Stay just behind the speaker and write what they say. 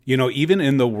Even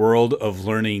in the world of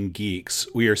learning geeks,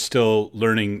 we are still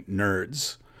learning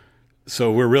nerds.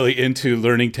 So we're really into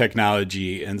learning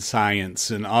technology and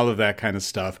science and all of that kind of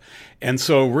stuff. And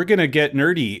so we're going to get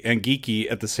nerdy and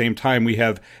geeky at the same time. We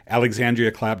have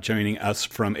Alexandria Clapp joining us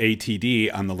from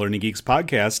ATD on the Learning Geeks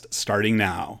podcast starting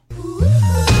now.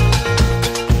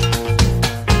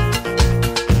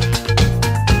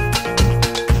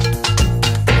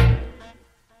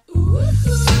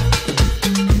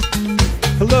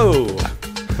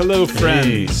 Hello,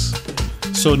 friends.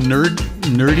 Hey. So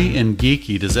nerdy and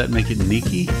geeky, does that make it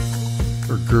neeky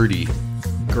or girdy?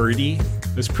 Girdy?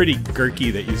 It was pretty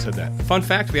gurky that you said that. Fun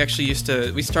fact, we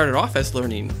started off as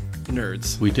learning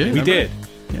nerds. We did? We did.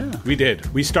 Yeah. We did.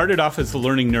 We started off as the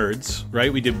learning nerds,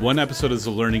 right? We did one episode as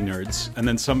the learning nerds, and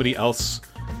then somebody else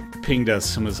pinged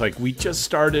us and was like, we just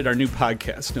started our new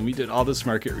podcast, and we did all this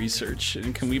market research,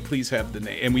 and can we please have the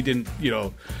name? And we didn't,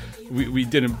 we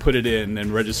didn't put it in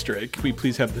and register it. Can we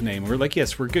please have the name? And we're like,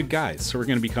 yes, we're good guys, so we're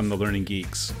going to become the Learning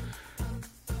Geeks.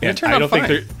 And I don't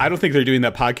think they're doing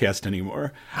that podcast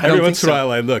anymore. Every once in a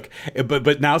while I look,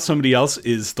 but now somebody else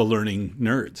is the Learning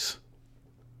Nerds.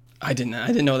 I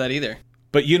didn't know that either.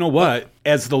 But you know what?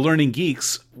 As the Learning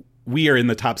Geeks, we are in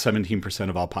the top 17%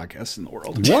 of all podcasts in the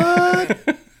world.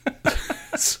 What?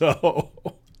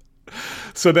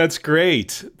 So that's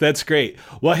great. That's great.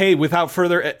 Well, hey, without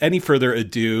any further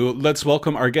ado, let's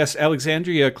welcome our guest,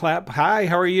 Alexandria Clapp. Hi,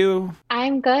 how are you?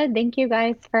 I'm good. Thank you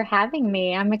guys for having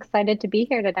me. I'm excited to be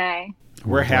here today.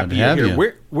 We're happy you're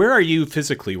here. Where are you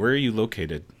physically? Where are you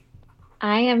located?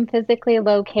 I am physically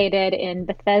located in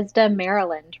Bethesda,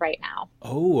 Maryland right now.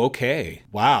 Oh, okay.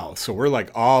 Wow. So we're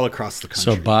like all across the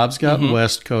country. So Bob's got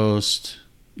West Coast.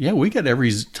 Yeah, we got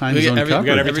every time zone covered. We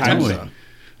got every time zone.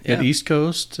 At East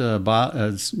Coast,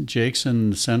 Jake's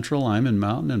in Central, I'm in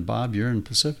Mountain, and Bob, you're in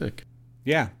Pacific.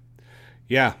 Yeah.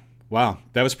 Wow,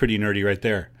 that was pretty nerdy right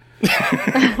there.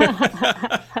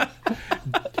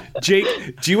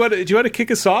 Jake, do you want to kick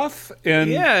us off?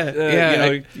 And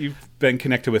you've been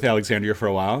connected with Alexandria for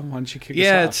a while. Why don't you kick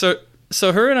us off? So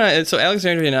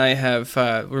Alexandria and I have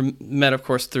were met, of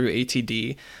course, through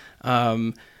ATD.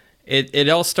 It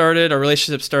all started. Our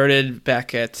relationship started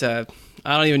back at.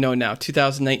 I don't even know now,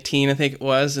 2019, I think it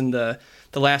was, in the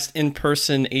last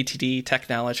in-person ATD Tech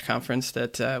Knowledge Conference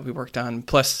that we worked on,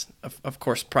 plus, of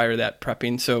course, prior to that,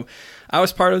 prepping. So I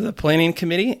was part of the planning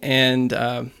committee, and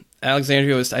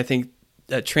Alexandria was, I think,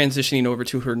 transitioning over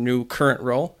to her new current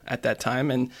role at that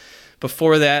time. And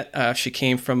before that, she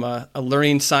came from a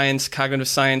learning science, cognitive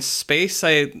science space.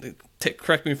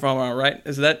 Correct me if I'm wrong, right?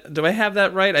 Do I have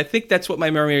that right? I think that's what my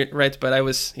memory writes, but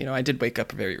I did wake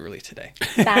up very early today.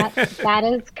 That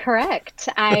is correct.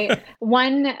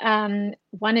 One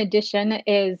addition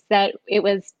is that it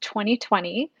was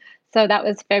 2020. So that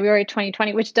was February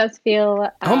 2020, which does feel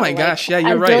oh my gosh, yeah,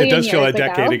 you're right. It does feel a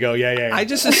decade ago. Yeah. I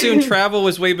just assumed travel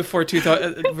was way before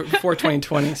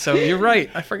 2020. So you're right.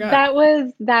 I forgot. That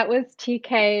was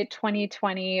TK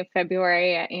 2020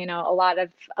 February. A lot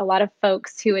of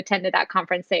folks who attended that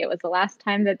conference say it was the last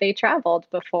time that they traveled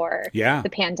before the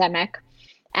pandemic.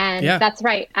 And that's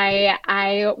right.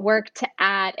 I worked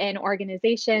at an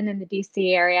organization in the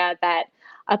DC area that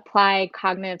apply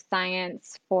cognitive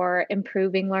science for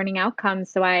improving learning outcomes.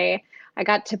 So I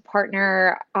got to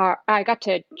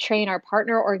train our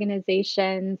partner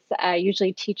organizations,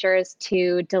 usually teachers,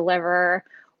 to deliver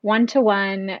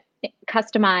one-to-one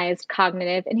customized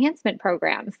cognitive enhancement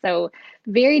programs. So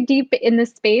very deep in the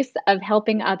space of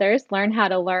helping others learn how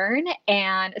to learn,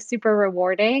 and super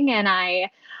rewarding. And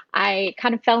I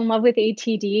kind of fell in love with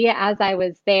ATD as I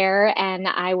was there, and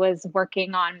I was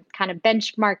working on kind of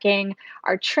benchmarking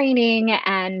our training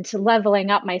and leveling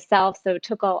up myself. So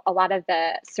took a lot of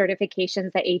the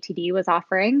certifications that ATD was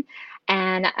offering,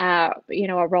 and a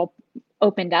role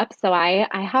opened up. So I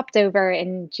hopped over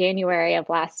in January of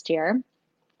last year.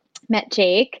 Met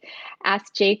Jake,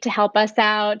 asked Jake to help us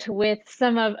out with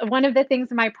one of the things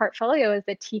in my portfolio is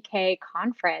the TK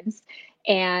conference.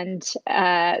 And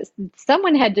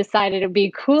someone had decided it would be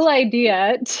a cool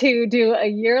idea to do a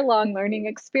year-long learning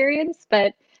experience,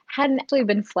 but hadn't actually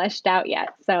been fleshed out yet.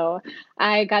 So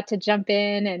I got to jump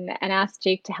in and ask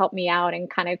Jake to help me out and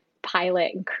kind of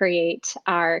pilot and create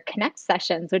our Connect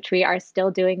sessions, which we are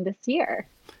still doing this year.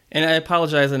 And I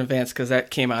apologize in advance because that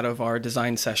came out of our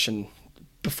design session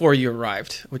before you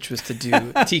arrived, which was to do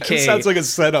TK. It sounds like a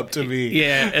setup to me.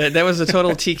 Yeah, that was a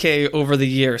total TK over the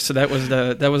year. So that was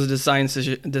a design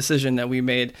decision that we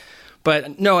made.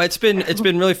 But no, it's been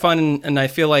really fun, and I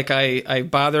feel like I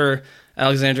bother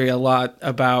Alexandria a lot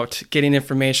about getting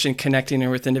information, connecting her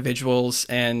with individuals,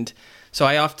 and so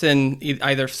I often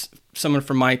either someone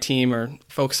from my team or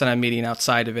folks that I'm meeting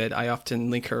outside of it, I often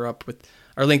link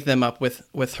them up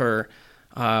with her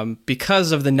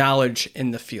because of the knowledge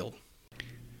in the field.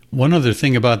 One other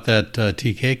thing about that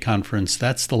TK conference,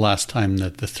 that's the last time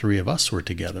that the three of us were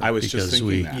together. I was just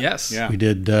thinking that. Yes. Yeah. We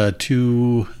did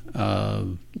 2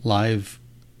 live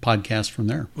podcasts from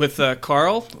there. With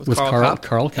Carl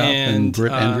Carl Kopp and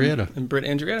Britt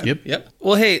Andrietta. Yep.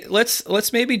 Well, hey,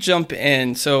 let's maybe jump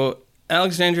in. So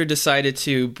Alexandria decided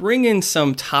to bring in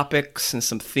some topics and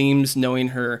some themes, knowing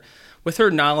her with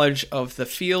her knowledge of the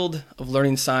field of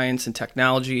learning science and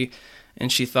technology.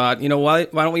 And she thought, why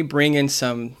don't we bring in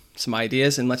some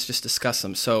ideas and let's just discuss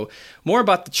them. So more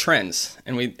about the trends.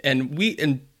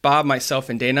 And Bob, myself,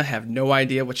 and Dana have no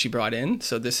idea what she brought in.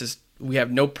 So we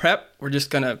have no prep. We're just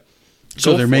gonna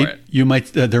go for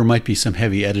it. There might be some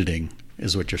heavy editing,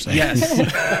 is what you're saying. Yes.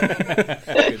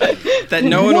 That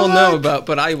no one will know about,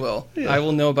 but I will. Yeah. I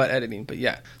will know about editing. But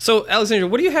yeah. So Alexandria,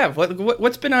 what do you have?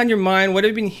 What's been on your mind? What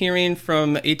have you been hearing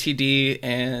from ATD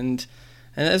and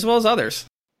as well as others?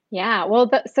 Yeah, well,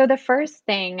 so the first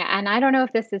thing, and I don't know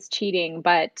if this is cheating,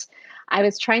 but I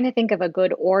was trying to think of a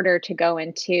good order to go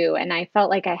into, and I felt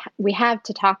like we have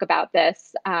to talk about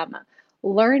this,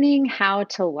 learning how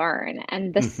to learn.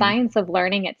 And the science of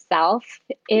learning itself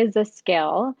is a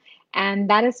skill, and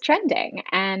that is trending,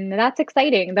 and that's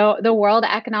exciting. The World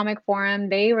Economic Forum,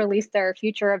 they released their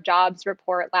Future of Jobs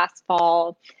report last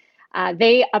fall.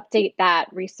 They update that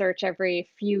research every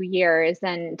few years,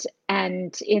 and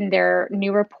in their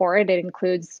new report, it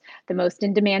includes the most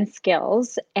in-demand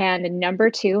skills, and number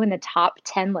 2 in the top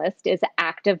 10 list is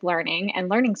active learning and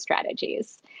learning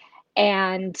strategies.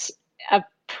 And a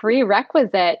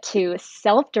prerequisite to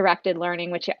self-directed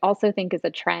learning, which I also think is a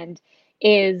trend,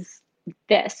 is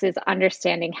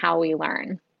understanding how we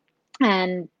learn.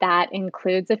 And that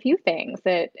includes a few things.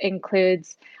 It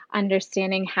includes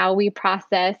understanding how we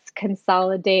process,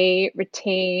 consolidate,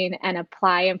 retain, and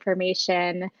apply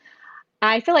information.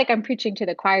 I feel like I'm preaching to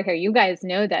the choir here. You guys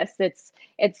know this.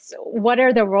 It's what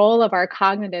are the role of our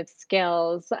cognitive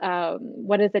skills?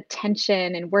 What is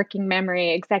attention and working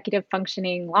memory, executive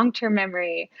functioning, long-term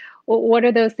memory? What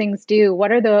do those things do?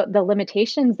 What are the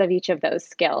limitations of each of those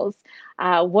skills?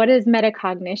 What is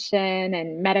metacognition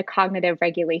and metacognitive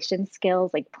regulation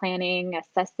skills like planning,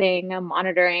 assessing,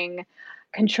 monitoring,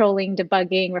 controlling,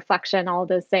 debugging, reflection, all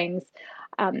those things?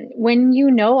 When you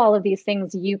know all of these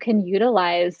things, you can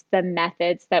utilize the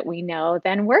methods that we know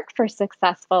then work for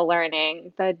successful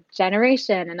learning, the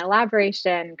generation and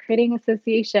elaboration, creating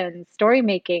associations, story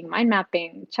making, mind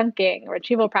mapping, chunking,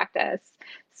 retrieval practice,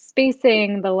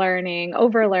 spacing the learning,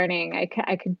 overlearning.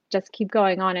 I could just keep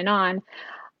going on and on.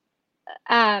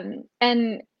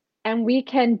 And we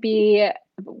can be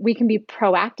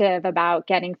proactive about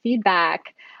getting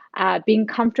feedback, being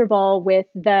comfortable with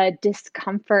the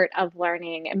discomfort of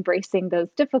learning, embracing those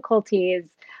difficulties,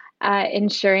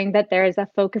 ensuring that there is a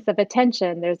focus of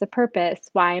attention, there's a purpose.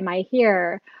 Why am I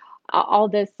here? All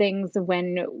those things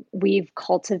when we've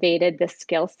cultivated the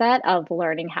skill set of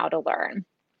learning how to learn.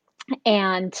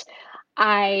 And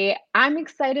I'm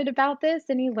excited about this.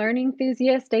 Any learning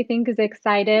enthusiast, I think, is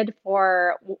excited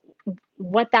for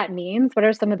what that means. What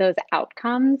are some of those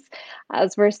outcomes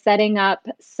as we're setting up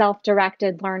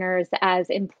self-directed learners as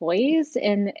employees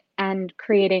and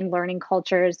creating learning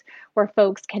cultures where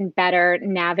folks can better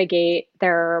navigate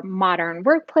their modern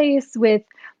workplace with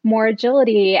more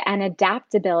agility and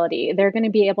adaptability. They're going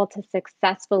to be able to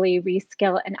successfully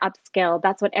reskill and upskill.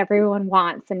 That's what everyone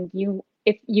wants. And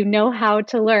if you know how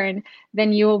to learn,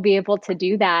 then you will be able to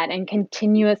do that and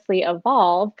continuously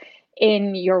evolve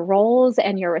in your roles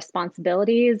and your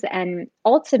responsibilities, and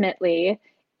ultimately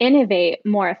innovate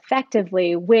more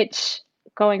effectively, which,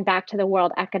 going back to the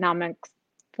World Economic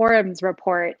Forum's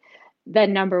report, the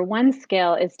number 1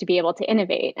 skill is to be able to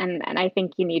innovate. And I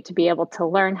think you need to be able to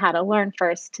learn how to learn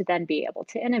first to then be able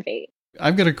to innovate.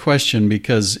 I've got a question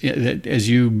because, as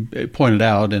you pointed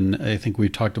out, and I think we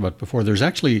talked about before, there's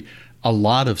actually a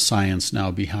lot of science now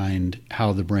behind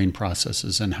how the brain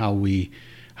processes and how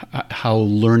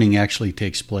learning actually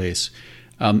takes place.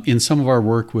 In some of our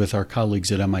work with our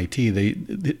colleagues at MIT,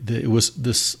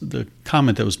 the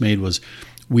comment that was made was,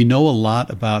 we know a lot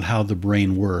about how the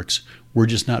brain works. We're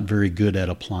just not very good at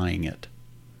applying it.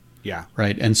 Yeah.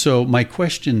 Right. And so my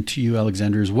question to you,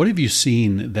 Alexander, is what have you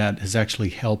seen that has actually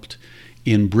helped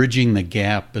in bridging the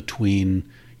gap between,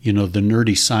 the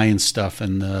nerdy science stuff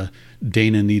and the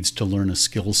Dana needs to learn a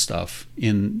skill stuff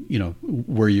in,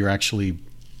 where you're actually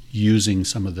using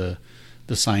some of the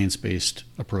science-based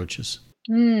approaches?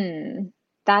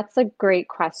 That's a great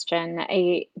question.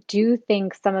 I do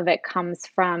think some of it comes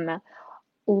from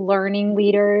learning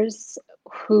leaders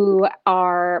who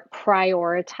are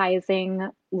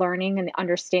prioritizing learning and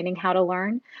understanding how to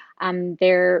learn.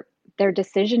 They're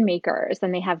decision makers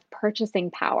and they have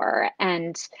purchasing power.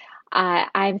 And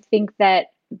I think that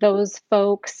those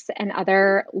folks and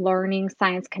other learning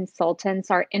science consultants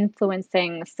are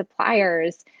influencing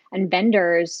suppliers and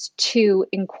vendors to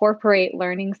incorporate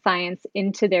learning science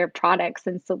into their products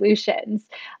and solutions.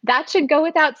 That should go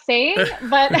without saying,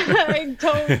 but I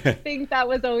don't think that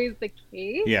was always the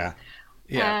case. Yeah.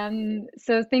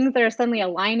 So things that are suddenly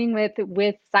aligning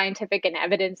with scientific and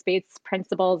evidence-based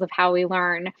principles of how we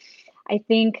learn. I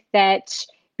think that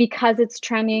because it's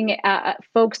trending,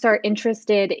 folks are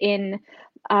interested in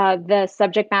the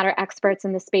subject matter experts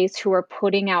in the space who are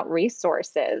putting out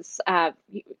resources.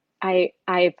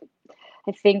 I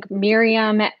think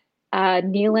Miriam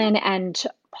Nealon and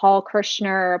Paul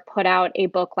Kirshner put out a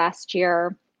book last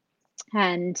year,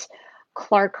 and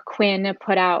Clark Quinn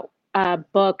put out a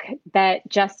book that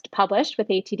just published with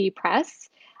ATD Press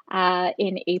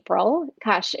in April.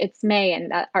 Gosh, it's May,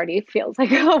 and that already feels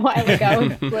like a while ago.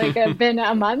 It's like been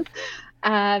a month.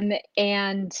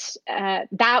 And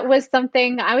that was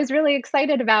something I was really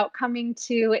excited about coming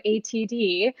to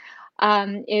ATD.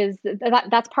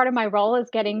 That's part of my role, is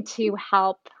getting to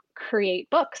help create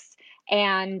books.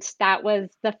 And that was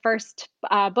the first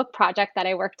book project that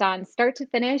I worked on start to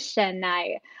finish. And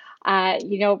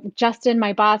Justin,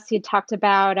 my boss, he had talked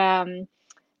about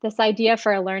this idea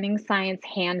for a learning science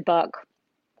handbook.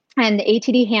 And the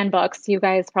ATD handbooks, you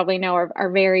guys probably know, are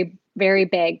very, very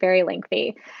big, very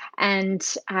lengthy. And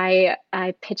I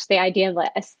pitched the idea of an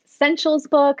essentials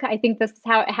book. I think this is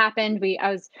how it happened. I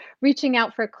was reaching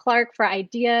out for Clark for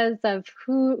ideas of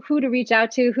who to reach out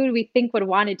to, who do we think would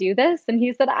want to do this? And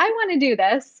he said, I want to do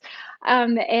this.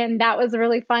 And that was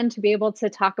really fun to be able to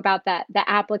talk about the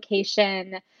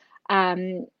application,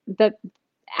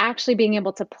 actually being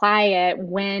able to apply it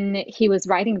when he was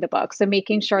writing the book. So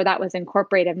making sure that was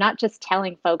incorporated, not just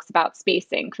telling folks about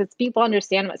spacing, because people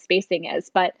understand what spacing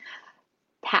is, but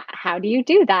how do you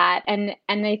do that? And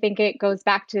I think it goes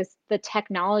back to the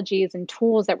technologies and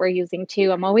tools that we're using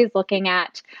too. I'm always looking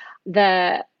at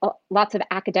lots of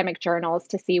academic journals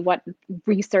to see what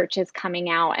research is coming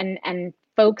out, and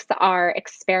folks are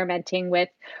experimenting with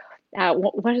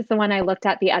what is the one I looked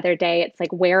at the other day? It's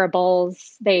like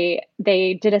wearables. They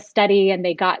did a study and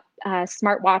they got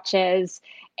smartwatches,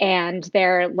 and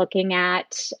they're looking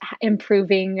at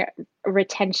improving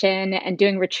retention and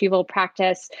doing retrieval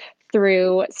practice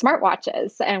through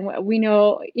smartwatches. And we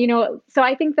know, so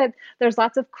I think that there's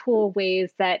lots of cool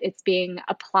ways that it's being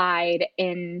applied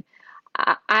in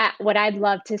what I'd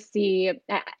love to see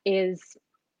is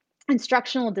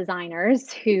instructional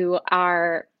designers who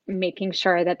are making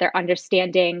sure that they're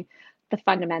understanding the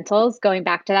fundamentals, going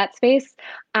back to that space.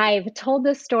 I've told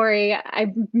this story,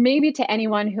 maybe to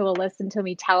anyone who will listen to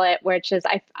me tell it, which is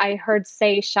I heard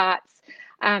Say Schatz,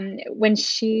 when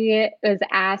she was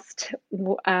asked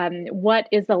what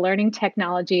is the learning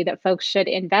technology that folks should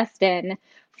invest in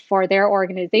for their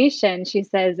organization, she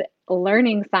says,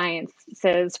 learning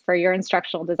sciences for your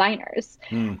instructional designers.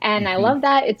 And I love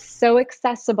that. It's so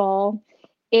accessible.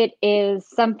 It is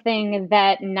something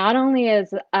that not only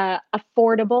is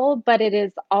affordable, but it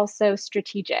is also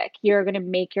strategic. You're going to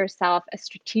make yourself a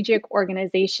strategic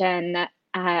organization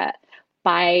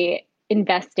by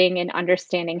investing in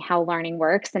understanding how learning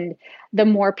works. And the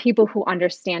more people who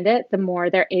understand it, the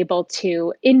more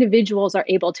individuals are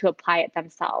able to apply it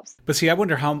themselves. But see, I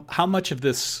wonder how much of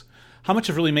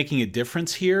really making a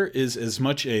difference here is as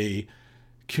much a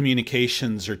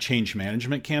communications or change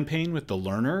management campaign with the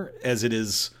learner as it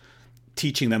is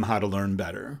teaching them how to learn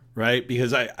better, right?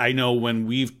 Because I know when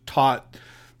we've taught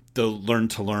the learn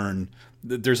to learn,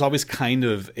 there's always kind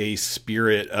of a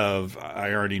spirit of,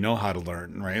 I already know how to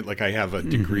learn, right? Like I have a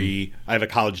degree, I have a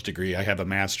college degree, I have a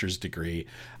master's degree,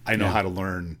 I know how to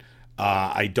learn.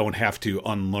 I don't have to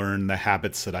unlearn the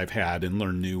habits that I've had and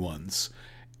learn new ones.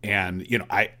 And,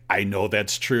 I know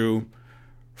that's true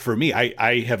for me.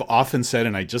 I have often said,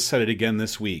 and I just said it again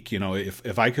this week,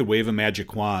 if I could wave a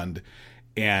magic wand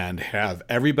and have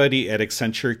everybody at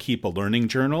Accenture keep a learning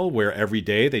journal where every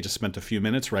day they just spent a few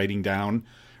minutes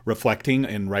reflecting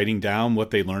and writing down what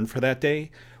they learned for that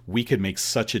day, we could make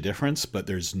such a difference, but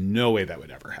there's no way that would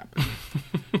ever happen.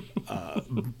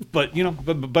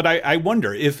 But I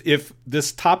wonder if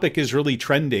this topic is really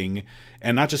trending,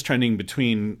 and not just trending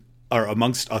between or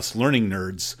amongst us learning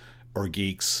nerds or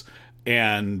geeks,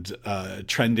 and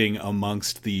trending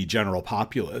amongst the general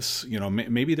populace.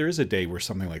 Maybe there is a day where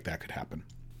something like that could happen.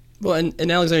 Well, and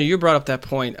Alexandria, you brought up that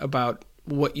point about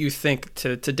what you think,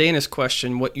 to Dana's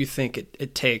question, what you think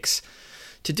it takes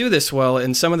to do this well.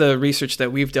 And some of the research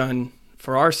that we've done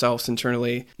for ourselves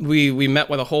internally. We met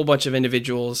with a whole bunch of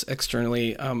individuals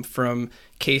externally from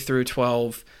K through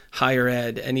 12, higher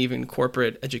ed, and even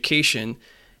corporate education.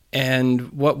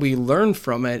 And what we learned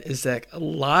from it is that a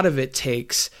lot of it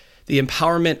takes the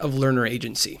empowerment of learner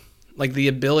agency, like the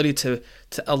ability to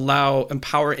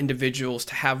empower individuals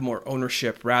to have more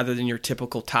ownership rather than your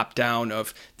typical top down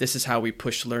of this is how we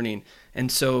push learning.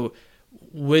 And so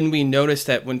when we noticed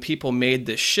that when people made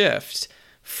this shift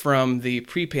from the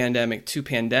pre-pandemic to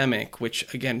pandemic,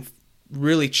 which again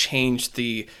really changed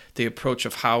the approach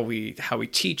of how we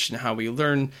teach and how we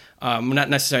learn, not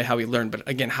necessarily how we learn, but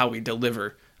again how we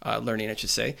deliver learning, I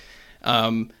should say.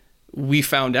 We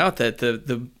found out that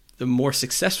the more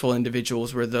successful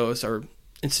individuals were those, or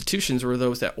institutions were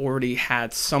those that already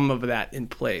had some of that in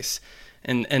place,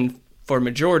 and for a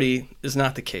majority is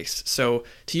not the case. So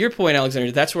to your point,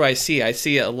 Alexandria, that's where I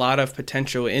see a lot of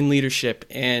potential in leadership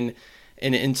and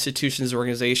in institutions,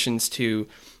 organizations to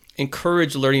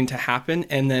encourage learning to happen,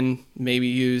 and then maybe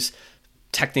use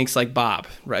techniques like Bob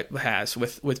has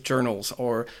with journals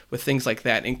or with things like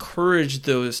that. Encourage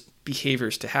those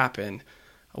behaviors to happen,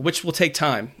 which will take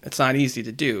time. It's not easy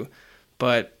to do,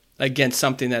 but again,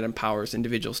 something that empowers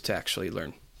individuals to actually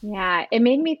learn. Yeah, it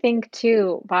made me think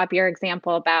too, Bob, your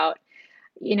example about,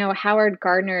 Howard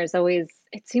Gardner is always,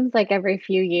 it seems like every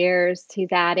few years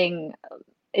he's adding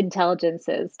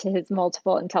intelligences to his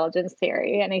multiple intelligence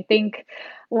theory. And I think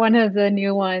one of the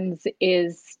new ones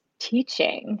is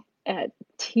teaching.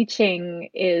 Teaching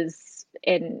is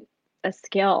a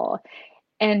skill.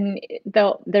 And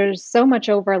though there's so much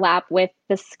overlap with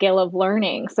the skill of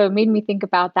learning. So it made me think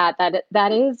about that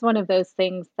is one of those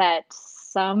things that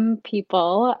some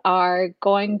people are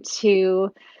going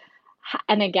to,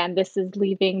 and again, this is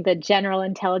leaving the general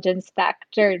intelligence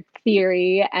factor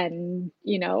theory. And,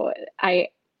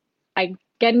 I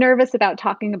get nervous about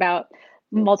talking about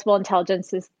multiple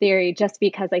intelligences theory just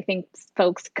because I think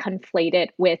folks conflate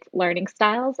it with learning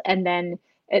styles, and then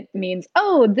it means,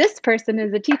 oh, this person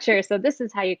is a teacher, so this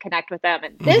is how you connect with them,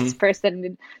 and this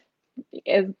person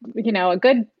is, a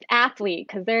good athlete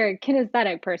because they're a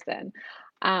kinesthetic person.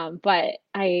 But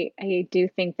I do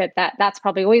think that's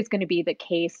probably always going to be the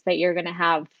case, that you're going to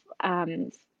have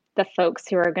the folks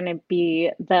who are going to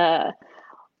be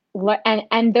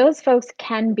and those folks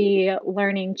can be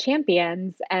learning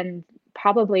champions and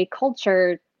probably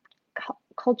culture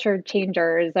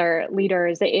changers or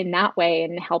leaders in that way,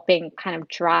 and helping kind of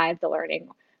drive the learning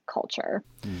culture.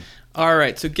 All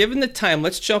right. So given the time,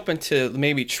 let's jump into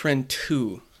maybe trend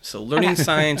 2. So learning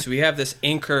science, we have this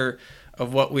anchor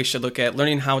of what we should look at,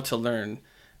 learning how to learn.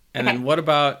 And then what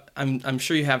about, I'm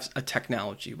sure you have a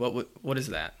technology. What is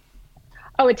that?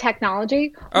 Oh, a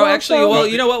technology? Oh, actually,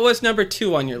 what was number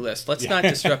 2 on your list? Let's not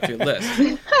disrupt your list.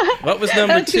 What was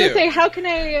number 2? I was going to say, how can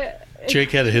I...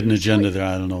 Jake had a hidden agenda there.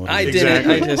 I don't know what I didn't.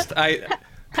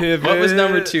 Pivot. What was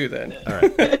number 2 then? All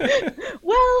right.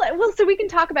 Well, so we can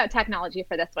talk about technology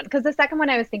for this one, because the second one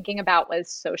I was thinking about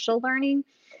was social learning.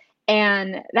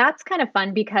 And that's kind of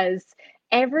fun because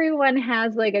everyone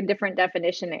has like a different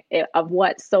definition of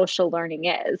what social learning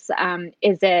is.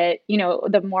 Is it,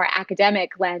 the more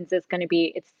academic lens is going to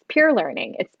be, it's peer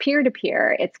learning, it's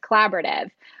peer-to-peer, it's collaborative,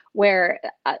 where,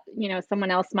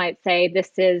 someone else might say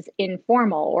this is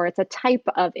informal, or it's a type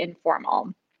of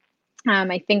informal.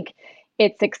 I think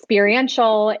it's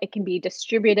experiential, it can be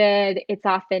distributed, it's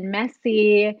often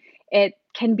messy, it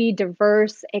can be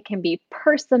diverse, it can be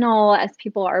personal as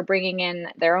people are bringing in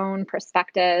their own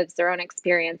perspectives, their own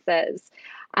experiences.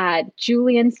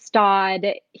 Julian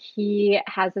Stodd, he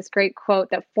has this great quote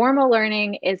that formal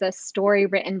learning is a story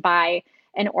written by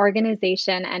an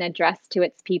organization and addressed to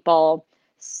its people.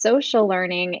 Social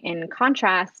learning, in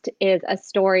contrast, is a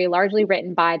story largely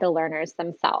written by the learners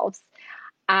themselves.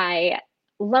 I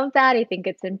love that. I think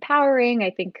it's empowering. I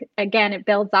think, again, it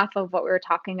builds off of what we were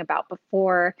talking about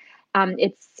before. I've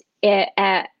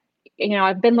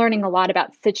been learning a lot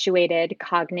about situated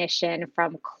cognition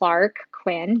from Clark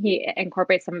Quinn. He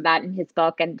incorporates some of that in his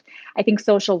book. And I think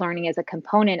social learning is a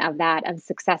component of that, of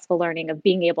successful learning, of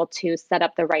being able to set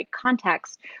up the right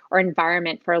context or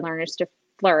environment for learners to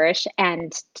flourish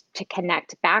and to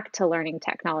connect back to learning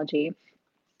technology.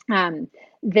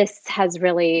 This has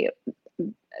really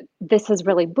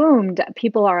boomed.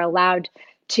 People are allowed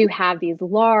to have these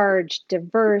large,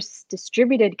 diverse,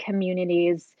 distributed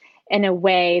communities in a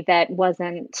way that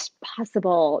wasn't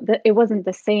possible. It wasn't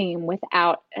the same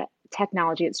without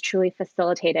technology. It's truly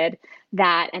facilitated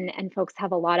that, and folks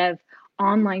have a lot of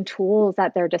online tools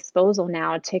at their disposal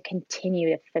now to continue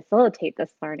to facilitate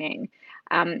this learning.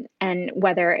 And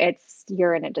whether it's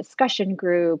you're in a discussion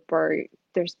group, or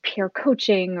there's peer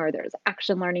coaching, or there's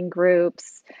action learning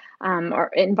groups,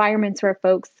 or environments where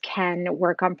folks can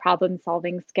work on problem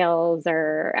solving skills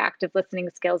or active listening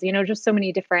skills, just so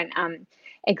many different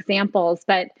examples.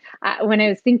 But when I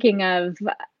was thinking of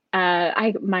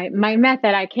my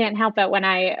method, I can't help it when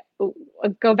I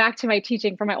go back to my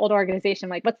teaching from my old organization,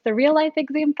 like what's the real life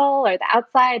example or the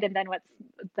outside, and then what's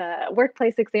the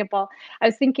workplace example. I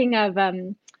was thinking of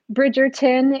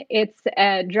Bridgerton. It's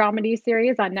a dramedy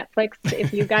series on Netflix.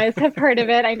 If you guys have heard of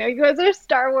it, I know you guys are a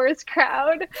Star Wars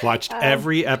crowd. Watched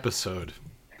every episode.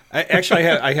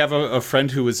 I have a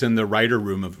friend who was in the writer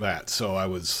room of that, so I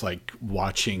was like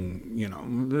watching,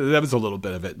 that was a little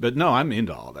bit of it. But no, I'm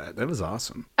into all that. That was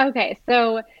awesome. Okay,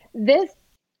 so this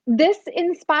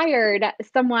inspired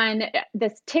someone.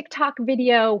 This TikTok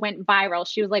video went viral.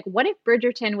 She was like, what if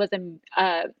Bridgerton was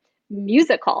a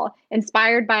musical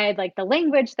inspired by like the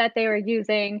language that they were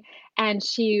using? And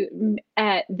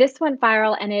this went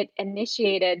viral, and it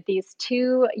initiated these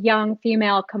two young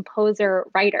female composer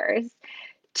writers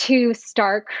to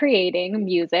start creating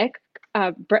music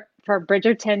for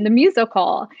Bridgerton the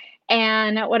musical.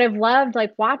 And what I've loved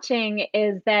like watching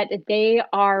is that they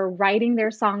are writing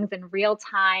their songs in real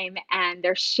time, and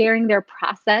they're sharing their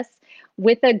process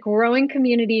with a growing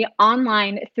community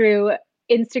online through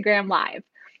Instagram Live.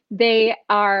 They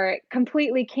are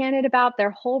completely candid about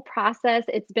their whole process.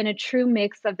 It's been a true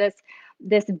mix of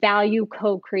this value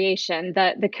co-creation.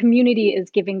 The community is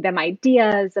giving them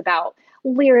ideas about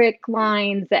lyric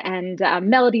lines and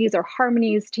melodies or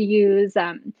harmonies to use,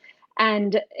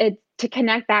 and to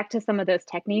connect back to some of those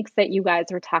techniques that you guys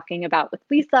were talking about with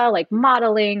Lisa, like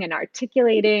modeling and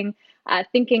articulating,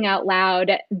 thinking out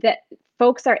loud, that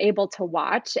folks are able to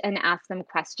watch and ask them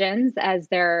questions as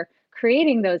they're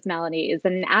creating those melodies,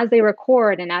 and as they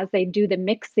record, and as they do the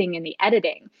mixing and the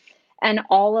editing, and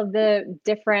all of the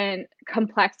different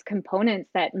complex components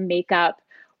that make up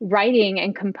writing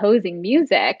and composing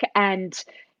music. And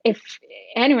if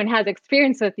anyone has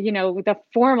experience with, the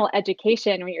formal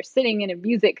education, when you're sitting in a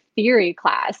music theory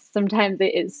class, sometimes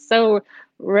it is so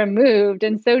removed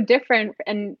and so different.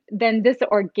 And then this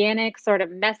organic sort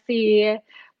of messy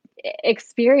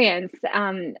experience,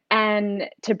 and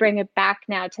to bring it back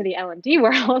now to the L&D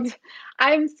world,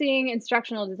 I'm seeing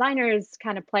instructional designers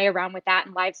kind of play around with that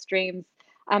in live streams.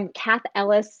 Kath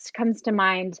Ellis comes to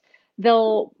mind.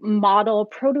 They'll model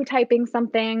prototyping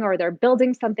something, or they're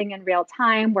building something in real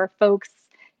time, where folks,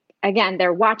 again,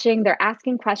 they're watching, they're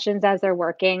asking questions as they're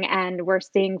working, and we're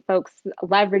seeing folks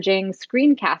leveraging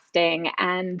screencasting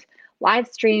and live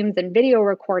streams and video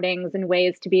recordings and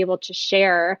ways to be able to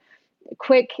share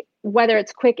whether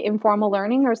it's quick informal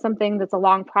learning or something that's a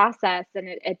long process, and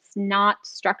it's not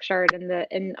structured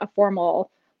in a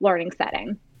formal learning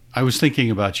setting. I was thinking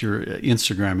about your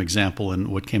Instagram example, and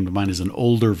what came to mind is an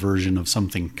older version of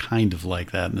something kind of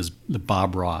like that, and is the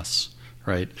Bob Ross,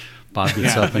 right? Bob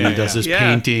gets up and he does his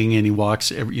painting, and he walks,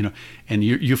 and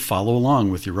you follow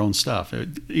along with your own stuff.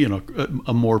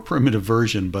 A more primitive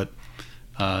version, but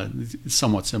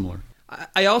somewhat similar.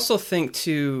 I also think,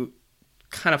 to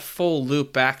kind of full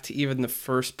loop back to even the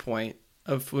first point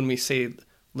of when we say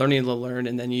learning to learn,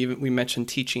 and then we mentioned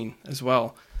teaching as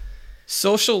well.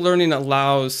 Social learning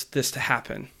allows this to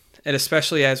happen, and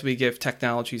especially as we give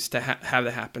technologies to have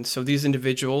that happen. So these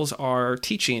individuals are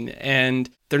teaching, and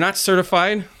they're not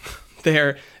certified.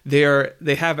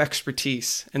 They have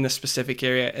expertise in this specific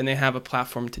area, and they have a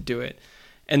platform to do it,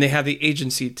 and they have the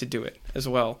agency to do it as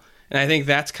well. And I think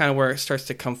that's kind of where it starts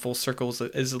to come full circle,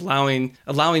 is allowing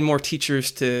more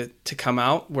teachers to come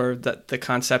out, where the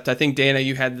concept, I think, Dana,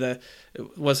 you had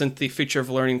wasn't the future of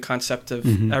learning concept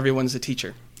of everyone's a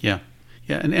teacher. Yeah.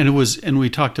 Yeah, and we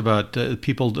talked about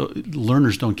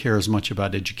learners don't care as much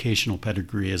about educational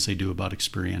pedigree as they do about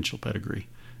experiential pedigree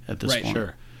at this point. Right,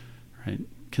 sure. Right?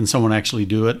 Can someone actually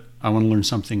do it? I want to learn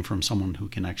something from someone who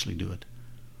can actually do it.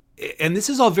 And this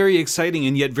is all very exciting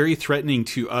and yet very threatening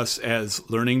to us as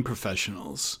learning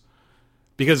professionals,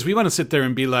 because we want to sit there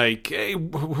and be like, hey,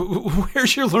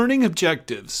 where's your learning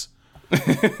objectives?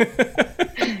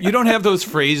 You don't have those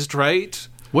phrased right.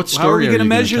 What story How are we going to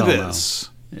measure this?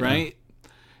 Yeah. Right?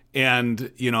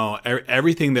 And,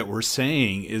 everything that we're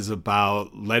saying is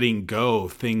about letting go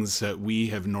things that we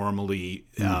have normally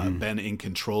been in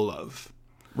control of.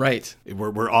 Right.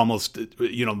 We're almost,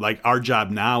 like our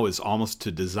job now is almost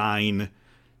to design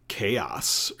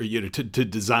chaos, or to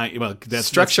design. Well, that's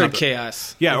structured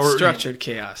chaos. Yeah, or structured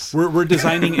chaos. We're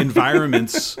designing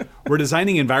environments. We're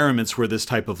designing environments where this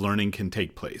type of learning can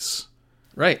take place.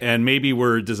 Right. And maybe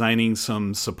we're designing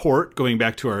some support, going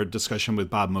back to our discussion with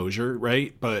Bob Mosier,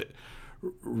 right? But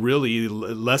really,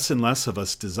 less and less of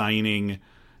us designing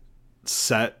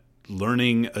set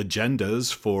learning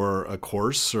agendas for a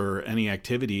course or any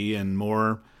activity, and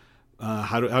more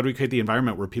how do we create the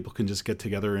environment where people can just get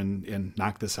together and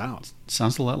knock this out?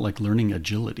 Sounds a lot like learning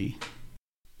agility.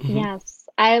 Mm-hmm. Yes.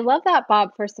 I love that,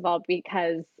 Bob, first of all,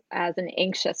 because as an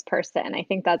anxious person, I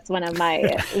think that's one of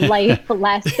my life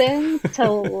lessons to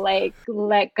like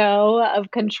let go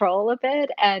of control a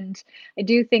bit. And I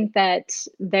do think that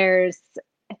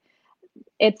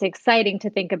it's exciting to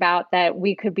think about that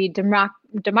we could be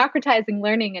democratizing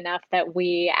learning enough that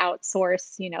we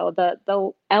outsource,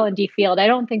 the L&D field. I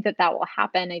don't think that that will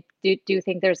happen. I do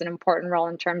think there's an important role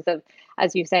in terms of,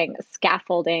 as you're saying,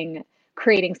 scaffolding,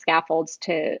 creating scaffolds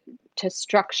to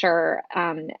structure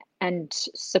and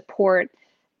support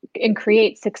and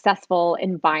create successful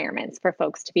environments for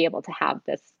folks to be able to have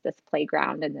this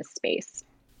playground and this space.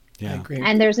 Yeah. I agree.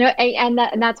 And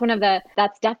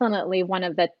that's definitely one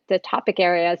of the topic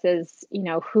areas is,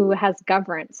 who has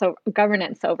governance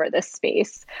over this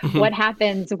space. Mm-hmm. What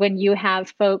happens when you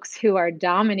have folks who are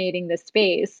dominating the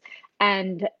space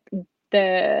and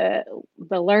the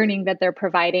learning that they're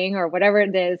providing or whatever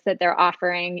it is that they're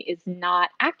offering is not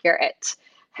accurate?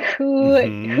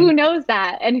 Who knows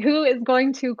that, and who is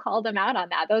going to call them out on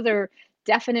that? Those are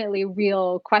definitely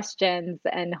real questions,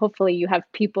 and hopefully you have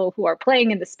people who are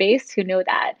playing in the space who know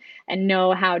that and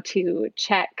know how to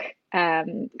check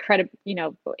is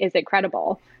it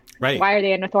credible? Right. Why are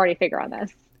they an authority figure on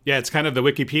this? Yeah, it's kind of the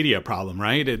Wikipedia problem,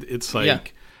 right? It's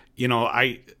like,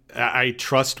 I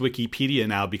trust Wikipedia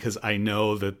now because I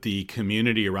know that the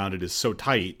community around it is so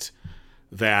tight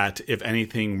that if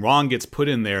anything wrong gets put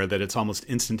in there, that it's almost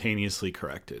instantaneously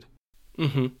corrected.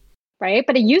 Mm-hmm. Right?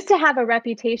 But it used to have a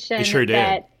reputation It sure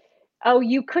that, did.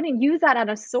 you couldn't use that on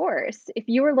a source. If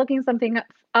you were looking something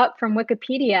up from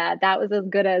Wikipedia, that was as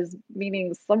good as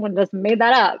meaning someone just made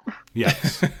that up.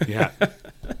 Yes. Yeah.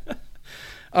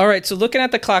 All right, so looking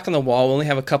at the clock on the wall, we only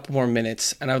have a couple more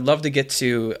minutes, and I'd love to get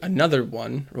to another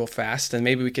one real fast, and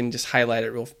maybe we can just highlight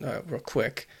it real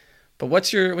quick. But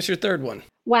what's your third one?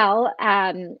 Well,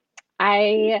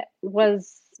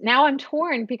 now I'm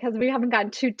torn because we haven't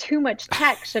gotten to too much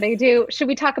tech. Should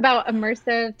we talk about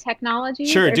immersive technology?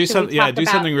 Sure, do something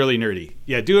something really nerdy.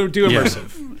 Yeah, do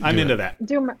immersive. Yeah, I'm into that.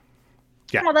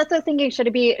 Yeah. Well, that's what I was thinking.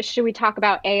 Should we talk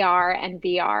about AR and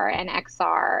VR and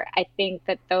XR? I think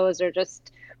that those are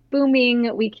just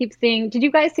booming. We keep seeing. Did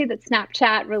you guys see that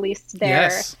Snapchat released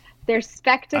their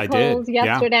spectacles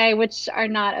yesterday, which are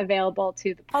not available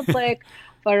to the public,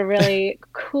 but a really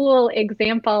cool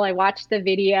example. I watched the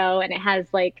video and it has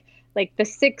like the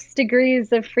 6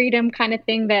 degrees of freedom kind of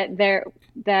thing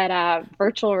that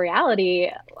virtual reality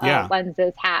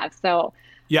lenses have. So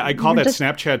yeah, I call that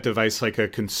Snapchat device like a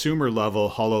consumer level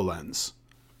HoloLens,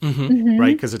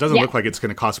 right? Because it doesn't look like it's going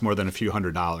to cost more than a few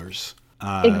 $100s.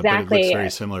 Exactly. But it looks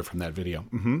very similar from that video.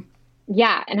 Mm-hmm.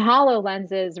 Yeah, and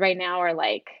HoloLenses right now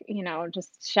are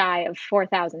just shy of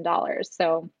 $4,000.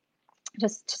 So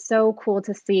just so cool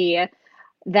to see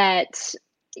that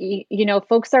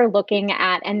folks are looking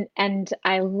at, and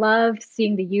I love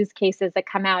seeing the use cases that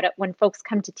come out when folks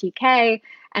come to TK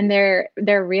and they're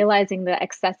realizing the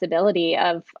accessibility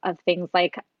of things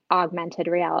like augmented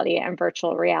reality and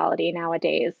virtual reality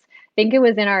nowadays. I think it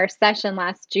was in our session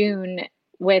last June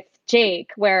with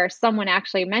Jake where someone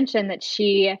actually mentioned that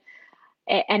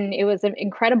and it was an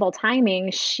incredible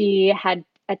timing. She had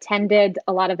attended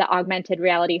a lot of the augmented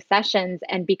reality sessions,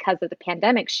 and because of the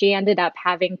pandemic, she ended up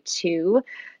having to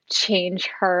change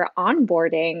her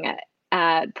onboarding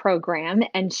program,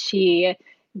 and she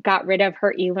got rid of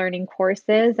her e-learning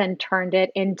courses and turned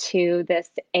it into this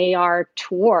AR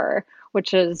tour,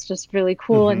 which is just really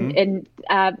cool. And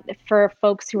for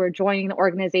folks who are joining the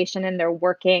organization and they're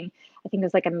working, I think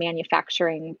it's like a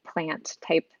manufacturing plant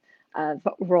type of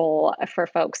role for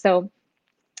folks. So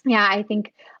yeah, I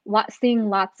think seeing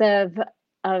lots of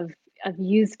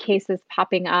use cases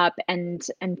popping up and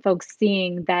folks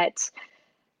seeing that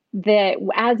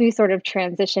as we sort of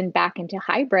transition back into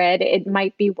hybrid, it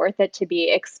might be worth it to be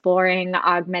exploring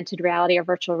augmented reality or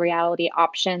virtual reality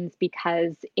options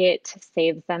because it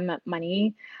saves them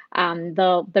money.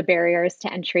 The barriers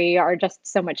to entry are just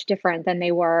so much different than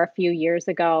they were a few years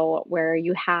ago, where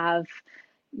you have,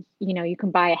 you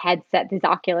can buy a headset, these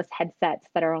Oculus headsets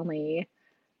that are only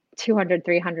 $200,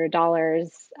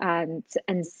 $300,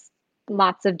 and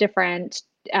lots of different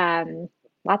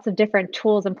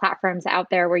tools and platforms out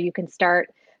there where you can start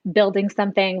building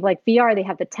something like VR. They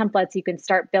have the templates you can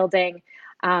start building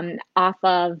off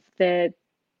of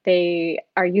they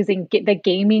are using the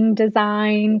gaming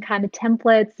design kind of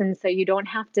templates. And so you don't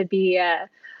have to be a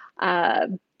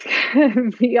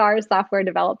VR software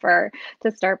developer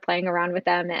to start playing around with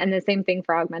them. And the same thing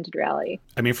for augmented reality.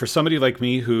 I mean, for somebody like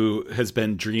me who has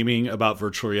been dreaming about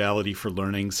virtual reality for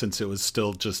learning since it was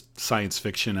still just science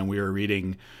fiction and we were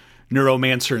reading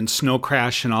Neuromancer and Snow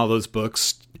Crash and all those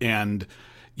books and,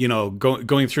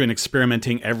 going through and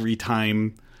experimenting every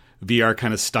time VR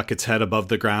kind of stuck its head above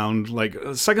the ground, like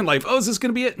Second Life. Oh, is this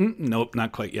going to be it? Nope,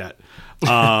 not quite yet.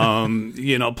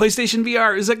 PlayStation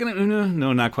VR, is that going to?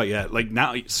 No, not quite yet. Like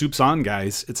now, soup's on,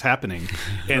 guys. It's happening.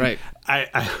 And right.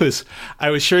 I was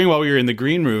sharing while we were in the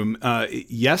green room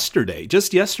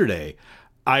just yesterday,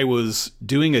 I was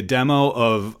doing a demo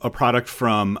of a product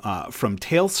from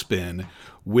Tailspin,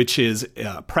 which is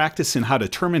practice in how to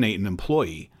terminate an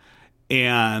employee,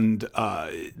 and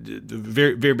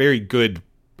very, very, very good.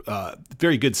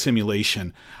 Very good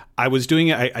simulation. I was doing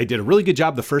it. I did a really good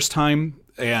job the first time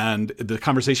and the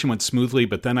conversation went smoothly,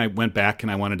 but then I went back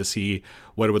and I wanted to see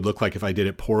what it would look like if I did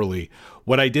it poorly.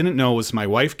 What I didn't know was my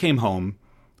wife came home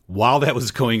while that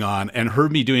was going on and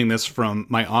heard me doing this from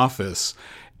my office.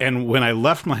 And when I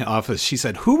left my office, she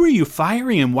said, "Who were you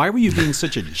firing and why were you being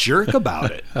such a jerk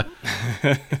about it?"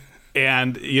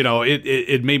 And,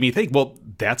 it made me think, well,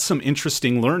 that's some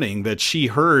interesting learning that she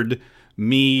heard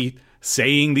me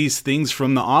saying these things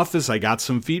from the office. I got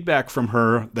some feedback from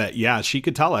her that, yeah, she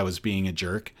could tell I was being a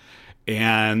jerk.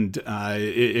 And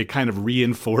it kind of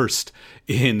reinforced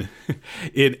in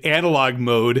analog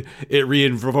mode, it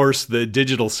reinforced the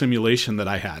digital simulation that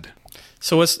I had.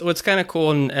 So what's kind of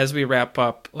cool, and as we wrap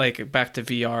up, like back to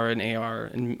VR and AR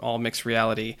and all mixed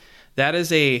reality, that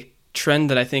is a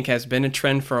trend that I think has been a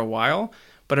trend for a while,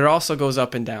 but it also goes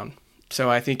up and down. So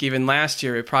I think even last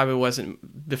year, it probably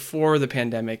wasn't before the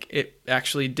pandemic, it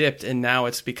actually dipped and now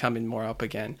it's becoming more up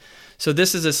again. So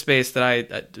this is a space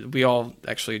that we all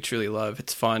actually truly love.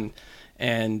 It's fun.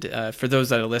 And for those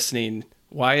that are listening,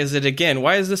 why is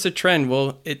this a trend?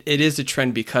 Well, it is a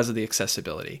trend because of the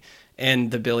accessibility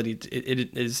and the ability.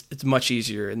 It's much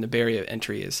easier and the barrier of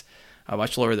entry is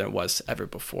much lower than it was ever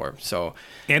before. So,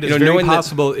 and it's very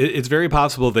possible. It's very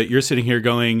possible that you're sitting here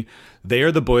going, "They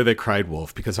are the boy that cried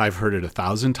wolf," because I've heard it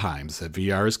 1,000 times that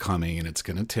VR is coming and it's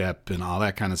going to tip and all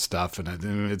that kind of stuff,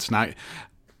 and it's not.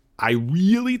 I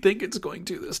really think it's going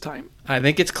to this time. I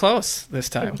think it's close this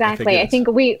time. Exactly. I think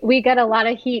we get a lot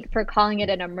of heat for calling it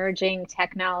an emerging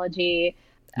technology.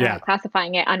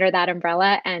 Classifying it under that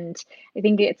umbrella. And I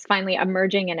think it's finally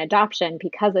emerging in adoption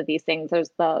because of these things. There's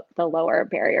the lower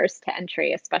barriers to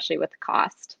entry, especially with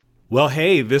cost. Well,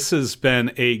 hey, this has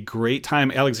been a great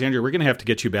time. Alexandria, we're going to have to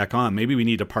get you back on. Maybe we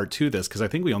need to part 2 this because I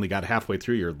think we only got halfway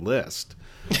through your list.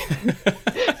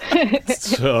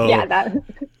 So, yeah,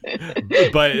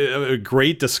 but a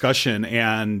great discussion.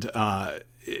 And,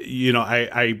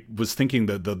 I was thinking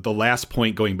that the last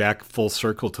point, going back full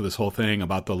circle to this whole thing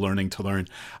about the learning to learn,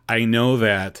 I know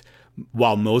that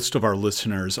while most of our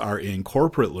listeners are in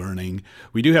corporate learning,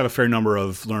 we do have a fair number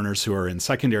of learners who are in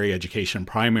secondary education,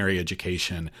 primary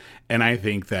education. And I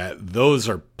think that those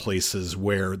are places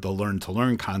where the learn to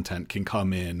learn content can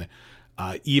come in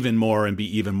even more and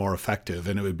be even more effective.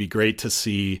 And it would be great to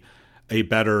see a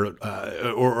better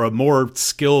or a more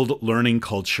skilled learning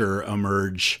culture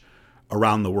emerge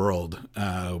around the world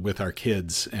with our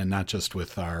kids and not just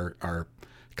with our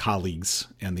colleagues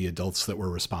and the adults that we're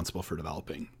responsible for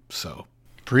developing. So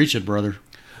preach it, brother.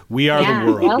 We are the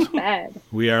world. Well said.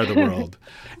 We are the world.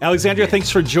 Alexandria, thanks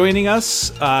for joining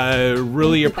us.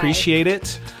 Really appreciate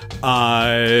it.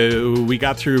 We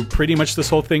got through pretty much this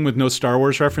whole thing with no Star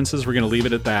Wars references. We're going to leave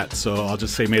it at that. So I'll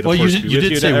just say, may the force be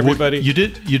with you to everybody. You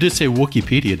did say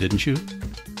Wikipedia, didn't you?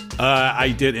 I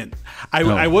didn't.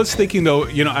 I was thinking, though,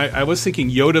 I was thinking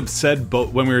Yoda said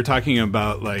both when we were talking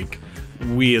about, like,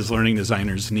 we as learning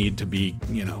designers need to be,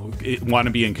 want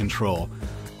to be in control.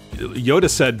 Yoda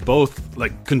said both,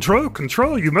 like,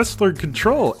 control, you must learn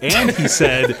control. And he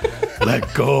said,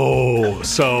 let go.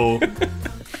 So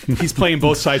he's playing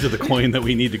both sides of the coin that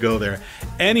we need to go there.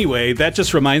 Anyway, that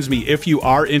just reminds me, if you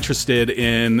are interested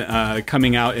in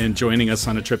coming out and joining us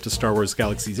on a trip to Star Wars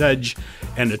Galaxy's Edge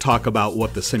and to talk about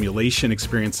what the simulation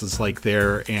experience is like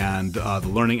there and the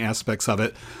learning aspects of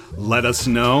it, let us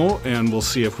know and we'll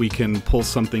see if we can pull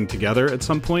something together at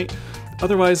some point.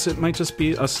 Otherwise, it might just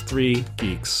be us 3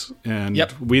 geeks, and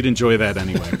we'd enjoy that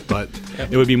anyway, but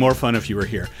it would be more fun if you were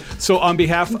here. So on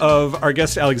behalf of our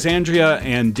guest Alexandria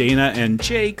and Dana and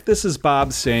Jake, this is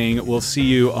Bob saying we'll see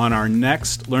you on our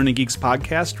next Learning Geeks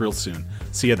podcast real soon.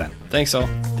 See you then. Thanks all.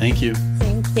 Thank you.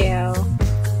 Thank you.